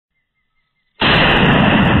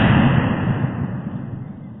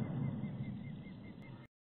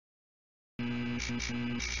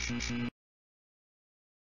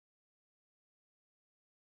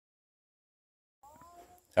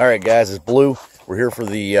Alright guys, it's Blue. We're here for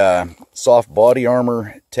the soft body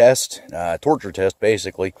armor test, torture test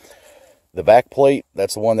basically. The back plate,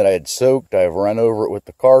 that's the one that I had soaked. I've run over it with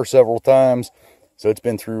the car several times, so it's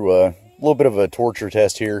been through a little bit of a torture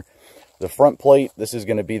test here. The front plate, this is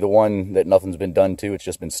going to be the one that nothing's been done to, it's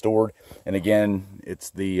just been stored. And again, it's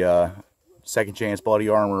the Second Chance Body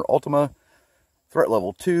Armor Ultima, threat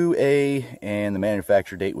level 2A, and the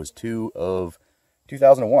manufacture date was 2 of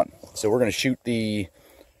 2001. So we're going to shoot the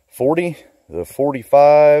 40, the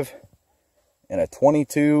 45, and a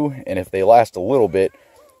 22, and if they last a little bit,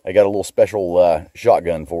 I got a little special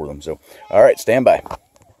shotgun for them. So, all right, stand by.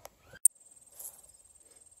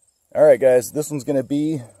 All right, guys, this one's going to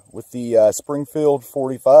be with the Springfield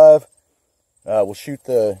 45. We'll shoot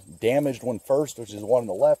the damaged one first, which is the one on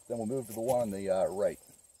the left, then we'll move to the one on the right.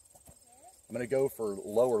 I'm going to go for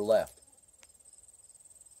lower left.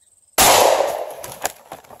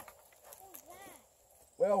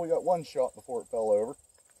 Well, we got one shot before it fell over.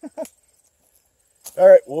 All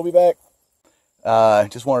right, we'll be back.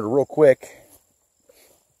 Just wanted to real quick,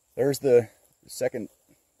 there's the second,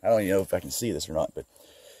 I don't even know if I can see this or not, but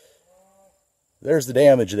there's the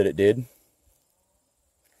damage that it did.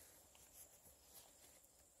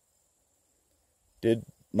 Did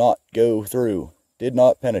not go through, did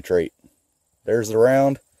not penetrate. There's the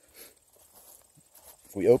round.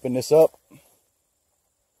 If we open this up,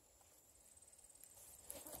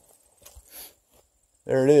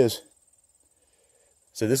 there it is.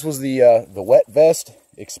 So this was the wet vest,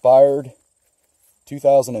 expired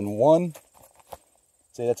 2001.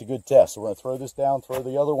 Say that's a good test. So we're going to throw this down, throw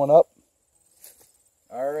the other one up.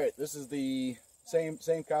 All right, this is the same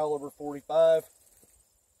caliber 45.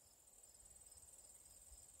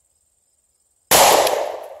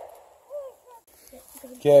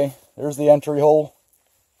 Okay, there's the entry hole.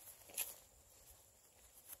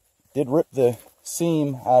 Did rip the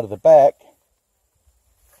seam out of the back.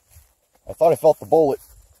 I thought I felt the bullet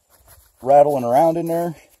rattling around in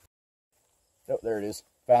there. Oh, there it is.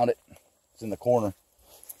 Found it. It's in the corner.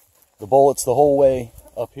 The bullet's the whole way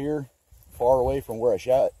up here, far away from where I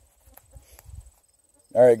shot it.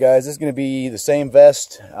 All right, guys, this is going to be the same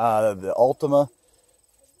vest, the Ultima.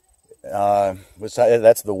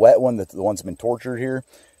 That's the wet one, the one's been tortured here.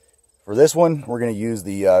 For this one, we're going to use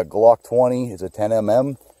the Glock 20. It's a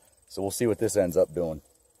 10mm, so we'll see what this ends up doing.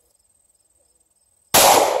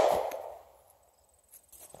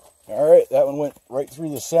 All right, that one went right through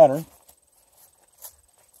the center,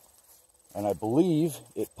 and I believe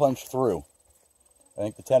it punched through. I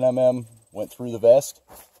think the 10mm went through the vest.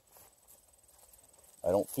 I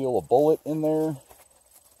don't feel a bullet in there.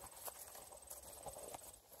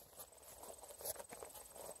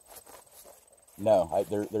 No,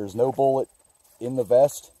 there's no bullet in the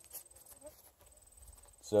vest,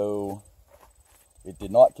 so it did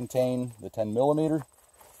not contain the 10mm.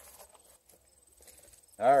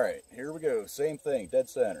 All right, here we go. Same thing, dead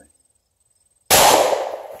center.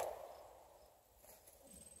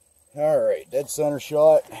 All right, dead center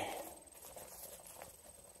shot.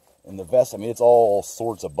 And the vest, I mean, it's all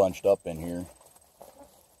sorts of bunched up in here.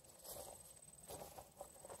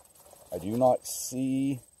 I do not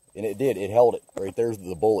see, and it held it. Right there's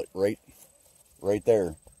the bullet, right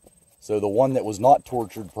there. So the one that was not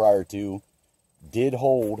tortured prior to did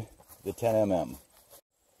hold the 10mm.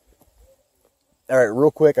 All right,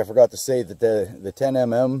 real quick, I forgot to say that the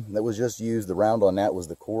 10mm that was just used, the round on that was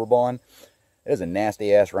the Corbon. It is a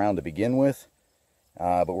nasty-ass round to begin with,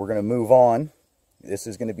 but we're going to move on. This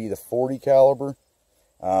is going to be the 40 caliber.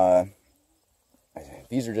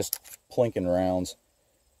 These are just plinking rounds.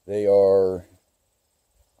 They are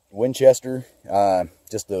Winchester,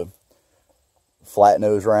 just a flat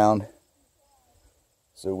nose round.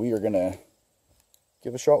 So we are going to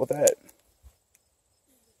give a shot with that.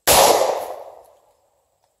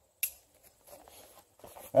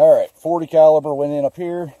 All right, 40 caliber went in up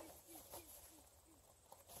here.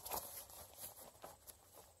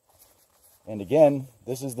 And again,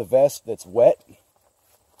 this is the vest that's wet. It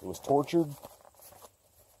was tortured.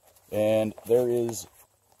 And there is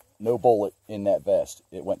no bullet in that vest.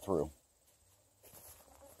 It went through.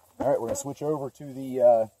 All right, we're going to switch over to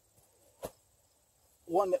the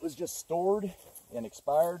one that was just stored and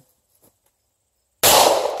expired.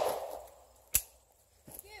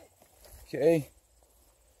 Okay.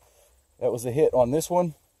 That was a hit on this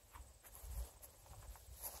one.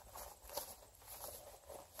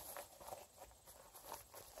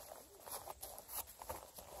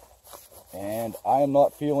 And I am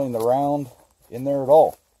not feeling the round in there at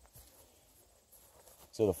all.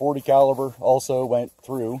 So the 40 caliber also went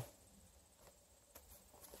through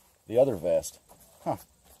the other vest. Huh.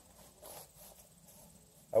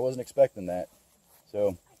 I wasn't expecting that.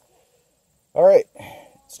 So, all right.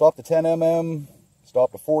 Stopped a 10 mm,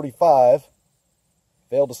 stopped a 45,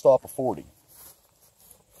 failed to stop a 40.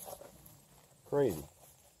 Crazy.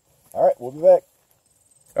 All right, we'll be back.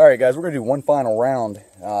 All right, guys, we're going to do one final round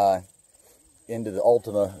into the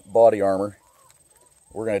Ultima body armor.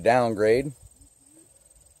 We're going to downgrade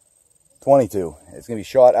 22. It's going to be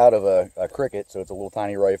shot out of a Crickett, so it's a little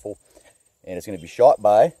tiny rifle. And it's going to be shot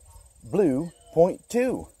by Blue .2.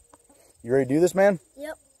 You ready to do this, man?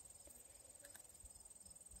 Yep.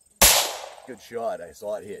 Good shot. I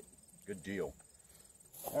saw it hit. Good deal.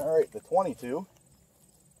 All right, the 22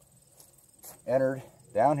 entered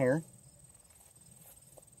down here.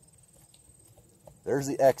 There's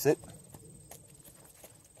the exit.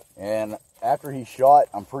 And after he shot,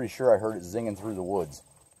 I'm pretty sure I heard it zinging through the woods.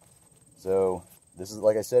 So this is,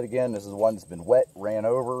 like I said again, this is one that's been wet, ran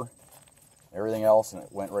over, everything else, and it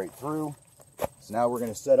went right through. So now we're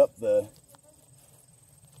going to set up the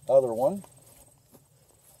other one.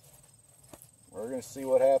 We're going to see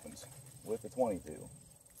what happens with the 22.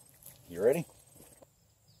 You ready?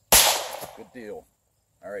 Good deal.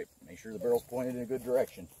 All right, make sure the barrel's pointed in a good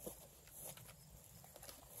direction.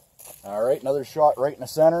 All right, another shot right in the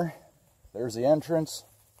center. There's the entrance.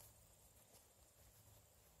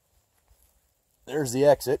 There's the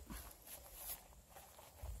exit.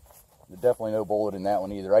 There's definitely no bullet in that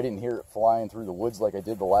one either. I didn't hear it flying through the woods like I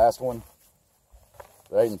did the last one,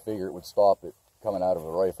 but I didn't figure it would stop it coming out of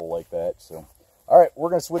a rifle like that. So, all right, we're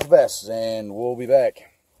going to switch vests, and we'll be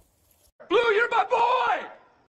back. Blue, you're my boy!